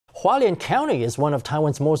Hualien County is one of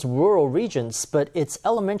Taiwan's most rural regions, but its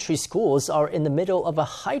elementary schools are in the middle of a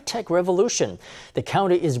high-tech revolution. The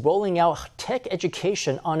county is rolling out tech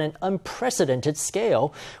education on an unprecedented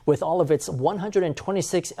scale, with all of its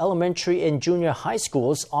 126 elementary and junior high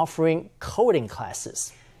schools offering coding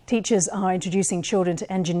classes. Teachers are introducing children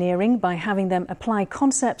to engineering by having them apply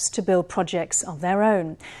concepts to build projects of their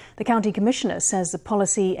own. The county commissioner says the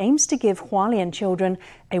policy aims to give Hualien children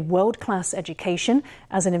a world-class education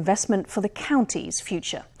as an investment for the county's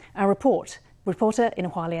future. Our reporter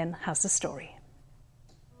in Hualien has the story.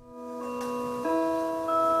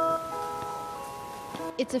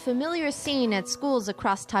 It's a familiar scene at schools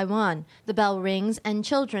across Taiwan. The bell rings and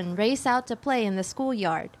children race out to play in the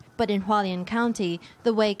schoolyard. But in Hualien County,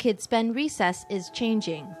 the way kids spend recess is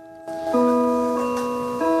changing.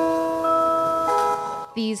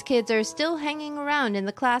 These kids are still hanging around in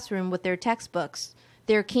the classroom with their textbooks.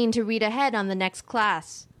 They're keen to read ahead on the next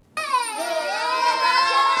class.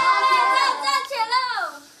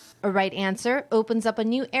 A right answer opens up a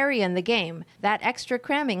new area in the game. That extra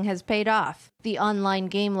cramming has paid off. The online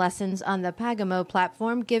game lessons on the Pagamo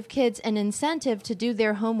platform give kids an incentive to do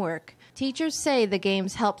their homework. Teachers say the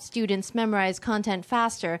games help students memorize content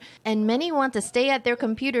faster, and many want to stay at their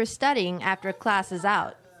computers studying after class is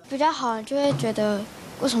out. I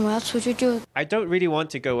don't really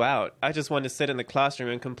want to go out. I just want to sit in the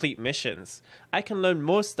classroom and complete missions. I can learn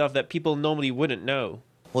more stuff that people normally wouldn't know.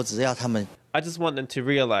 I just want them to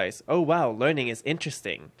realize, oh wow, learning is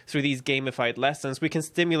interesting. Through these gamified lessons, we can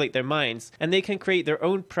stimulate their minds, and they can create their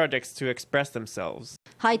own projects to express themselves.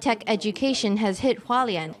 High-tech education has hit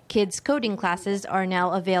Hualien. Kids' coding classes are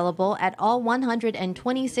now available at all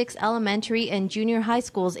 126 elementary and junior high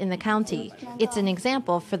schools in the county. It's an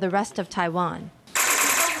example for the rest of Taiwan.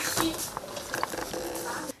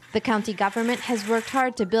 The county government has worked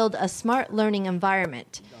hard to build a smart learning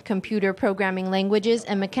environment. Computer programming languages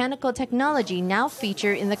and mechanical technology now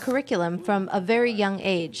feature in the curriculum from a very young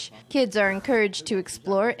age. Kids are encouraged to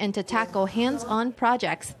explore and to tackle hands-on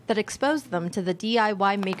projects that expose them to the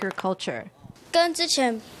DIY maker culture.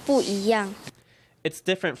 It's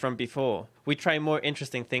different from before. We try more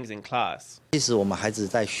interesting things in class.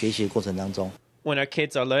 When our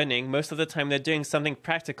kids are learning, most of the time they're doing something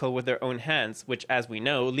practical with their own hands, which, as we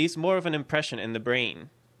know, leaves more of an impression in the brain.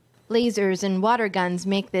 Lasers and water guns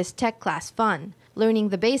make this tech class fun. Learning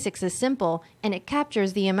the basics is simple, and it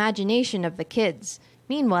captures the imagination of the kids.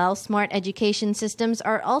 Meanwhile, smart education systems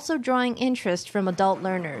are also drawing interest from adult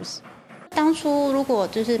learners. If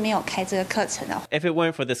it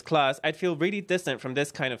weren't for this class, I'd feel really distant from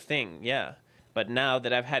this kind of thing, yeah. But now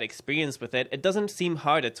that I've had experience with it, it doesn't seem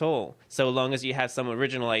hard at all. So long as you have some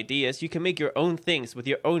original ideas, you can make your own things with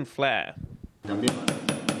your own flair.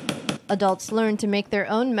 Adults learn to make their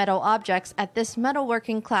own metal objects at this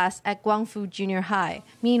metalworking class at Guangfu Junior High.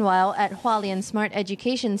 Meanwhile, at Hualien Smart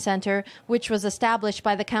Education Center, which was established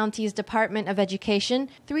by the county's Department of Education,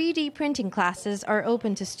 3D printing classes are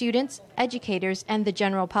open to students, educators, and the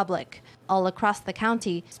general public. All across the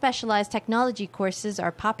county, specialized technology courses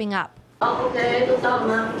are popping up.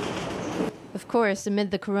 Of course,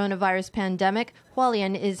 amid the coronavirus pandemic,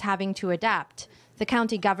 Hualien is having to adapt. The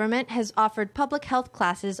county government has offered public health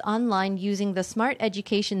classes online using the smart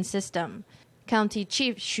education system. County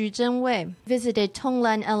Chief Xu Zhenwei visited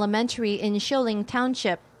Tonglan Elementary in Hualien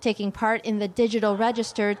Township, taking part in the digital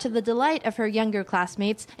register to the delight of her younger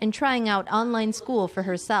classmates and trying out online school for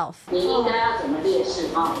herself.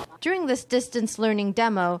 During this distance learning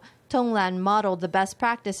demo, Tonglan modeled the best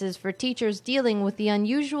practices for teachers dealing with the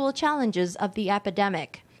unusual challenges of the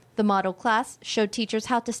epidemic. The model class showed teachers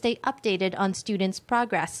how to stay updated on students'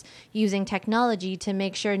 progress, using technology to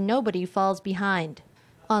make sure nobody falls behind.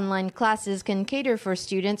 Online classes can cater for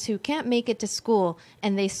students who can't make it to school,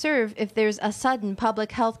 and they serve if there's a sudden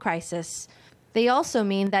public health crisis. They also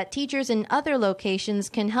mean that teachers in other locations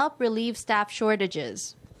can help relieve staff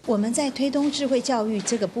shortages. We're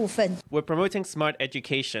promoting smart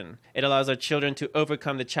education. It allows our children to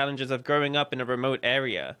overcome the challenges of growing up in a remote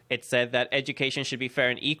area. It said that education should be fair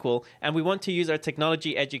and equal, and we want to use our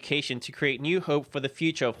technology education to create new hope for the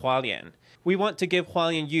future of Hualien. We want to give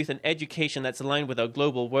Hualien youth an education that's aligned with our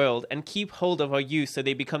global world and keep hold of our youth so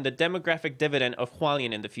they become the demographic dividend of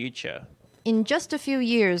Hualien in the future. In just a few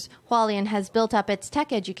years, Hualien has built up its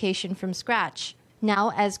tech education from scratch.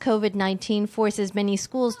 Now, as COVID-19 forces many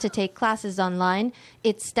schools to take classes online,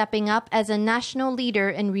 it's stepping up as a national leader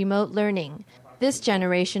in remote learning. This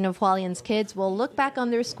generation of Hualien's kids will look back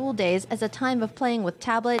on their school days as a time of playing with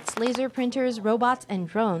tablets, laser printers, robots, and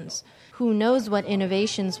drones. Who knows what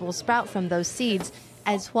innovations will sprout from those seeds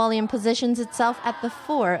as Hualien positions itself at the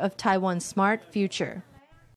fore of Taiwan's smart future.